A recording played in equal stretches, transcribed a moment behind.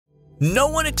No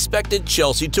one expected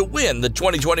Chelsea to win the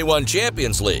 2021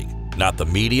 Champions League. Not the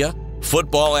media,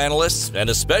 football analysts, and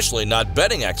especially not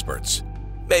betting experts.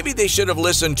 Maybe they should have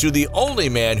listened to the only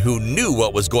man who knew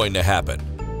what was going to happen.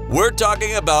 We're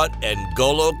talking about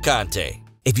N'Golo Kanté.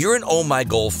 If you're an Oh My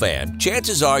Goal fan,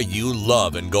 chances are you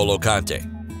love N'Golo Kanté.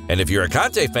 And if you're a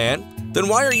Kanté fan, then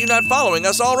why are you not following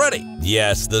us already?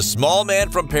 Yes, the small man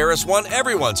from Paris won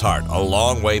everyone's heart a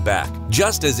long way back,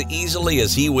 just as easily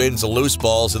as he wins loose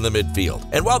balls in the midfield.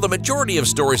 And while the majority of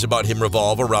stories about him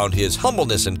revolve around his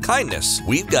humbleness and kindness,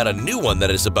 we've got a new one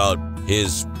that is about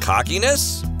his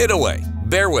cockiness? In a way,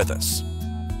 bear with us.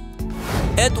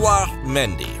 Édouard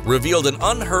Mendy revealed an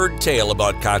unheard tale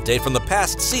about Kanté from the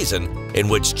past season in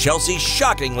which Chelsea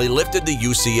shockingly lifted the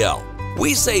UCL.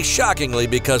 We say shockingly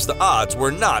because the odds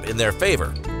were not in their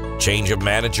favor. Change of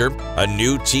manager, a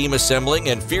new team assembling,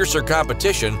 and fiercer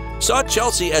competition saw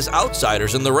Chelsea as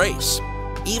outsiders in the race.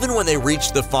 Even when they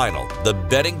reached the final, the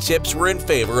betting tips were in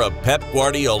favor of Pep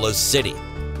Guardiola's City.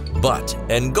 But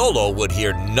N'Golo would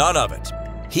hear none of it.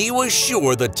 He was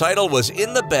sure the title was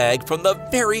in the bag from the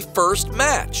very first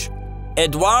match.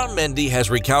 Edouard Mendy has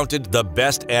recounted the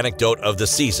best anecdote of the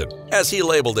season, as he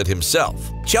labeled it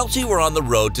himself. Chelsea were on the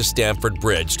road to Stamford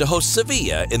Bridge to host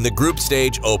Sevilla in the group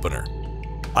stage opener.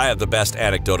 I have the best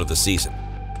anecdote of the season.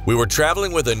 We were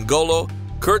traveling with N'Golo,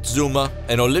 Kurt Zouma,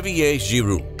 and Olivier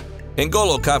Giroud.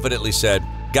 N'Golo confidently said,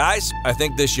 "Guys, I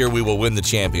think this year we will win the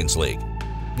Champions League."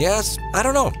 Yes, I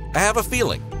don't know. I have a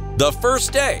feeling. The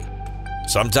first day.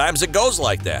 Sometimes it goes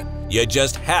like that. You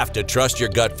just have to trust your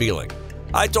gut feeling.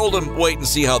 I told him wait and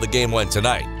see how the game went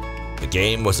tonight. The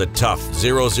game was a tough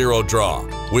 0-0 draw,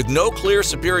 with no clear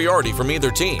superiority from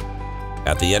either team.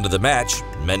 At the end of the match,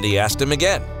 Mendy asked him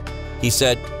again. He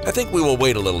said, "I think we will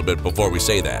wait a little bit before we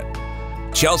say that."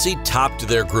 Chelsea topped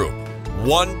their group,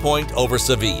 1 point over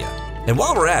Sevilla. And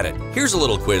while we're at it, here's a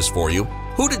little quiz for you.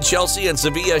 Who did Chelsea and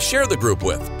Sevilla share the group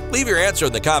with? Leave your answer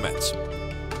in the comments.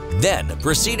 Then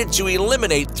proceeded to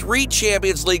eliminate 3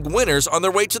 Champions League winners on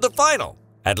their way to the final.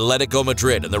 Atletico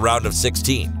Madrid in the round of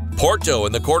 16, Porto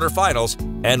in the quarterfinals,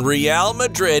 and Real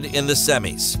Madrid in the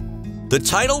semis. The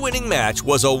title-winning match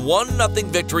was a 1-0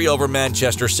 victory over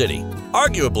Manchester City.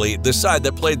 Arguably, the side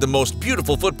that played the most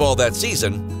beautiful football that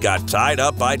season got tied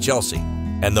up by Chelsea.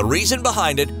 And the reason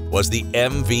behind it was the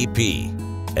MVP,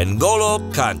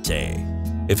 N'Golo Kanté.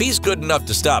 If he's good enough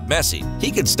to stop Messi, he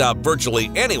can stop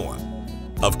virtually anyone.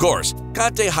 Of course,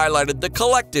 Kanté highlighted the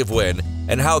collective win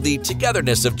and how the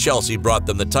togetherness of Chelsea brought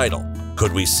them the title.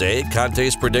 Could we say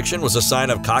Kanté's prediction was a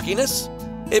sign of cockiness?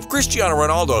 If Cristiano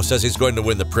Ronaldo says he's going to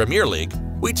win the Premier League,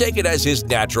 we take it as his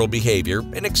natural behavior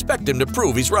and expect him to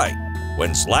prove he's right.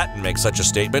 When Zlatan makes such a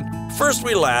statement, first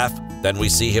we laugh, then we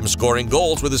see him scoring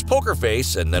goals with his poker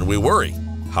face, and then we worry.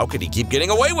 How could he keep getting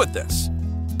away with this?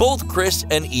 Both Chris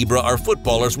and Ibra are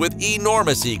footballers with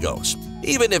enormous egos,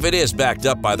 even if it is backed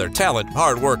up by their talent,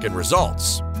 hard work, and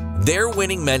results. Their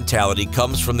winning mentality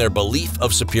comes from their belief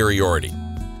of superiority.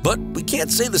 But we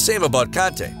can't say the same about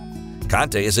Kanté.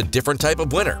 Kanté is a different type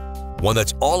of winner, one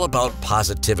that's all about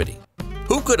positivity.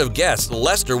 Who could have guessed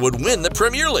Leicester would win the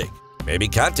Premier League? Maybe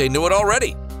Kanté knew it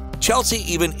already. Chelsea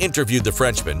even interviewed the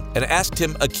Frenchman and asked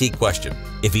him a key question: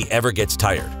 if he ever gets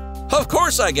tired. Of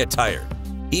course I get tired.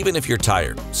 Even if you're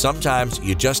tired, sometimes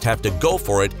you just have to go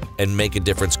for it and make a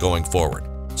difference going forward.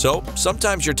 So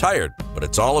sometimes you're tired, but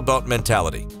it's all about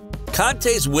mentality.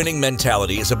 Kanté's winning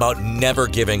mentality is about never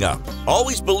giving up,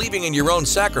 always believing in your own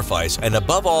sacrifice, and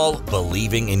above all,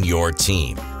 believing in your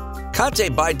team.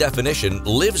 Kanté, by definition,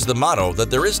 lives the motto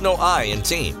that there is no I in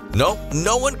team.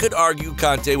 No one could argue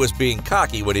Kanté was being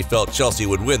cocky when he felt Chelsea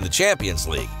would win the Champions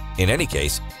League. In any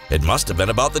case, it must have been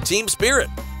about the team spirit.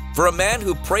 For a man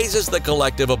who praises the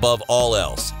collective above all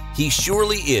else, he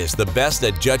surely is the best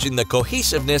at judging the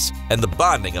cohesiveness and the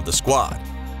bonding of the squad.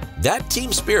 That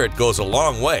team spirit goes a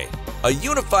long way. A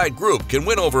unified group can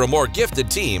win over a more gifted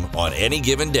team on any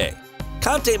given day.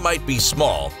 Kanté might be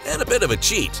small and a bit of a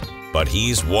cheat, but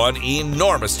he's one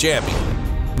enormous champion.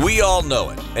 We all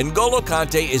know it, and N'Golo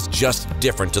Kanté is just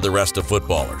different to the rest of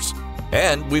footballers.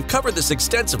 And we've covered this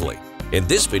extensively. In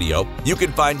this video, you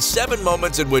can find 7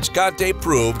 moments in which Kanté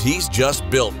proved he's just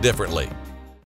built differently.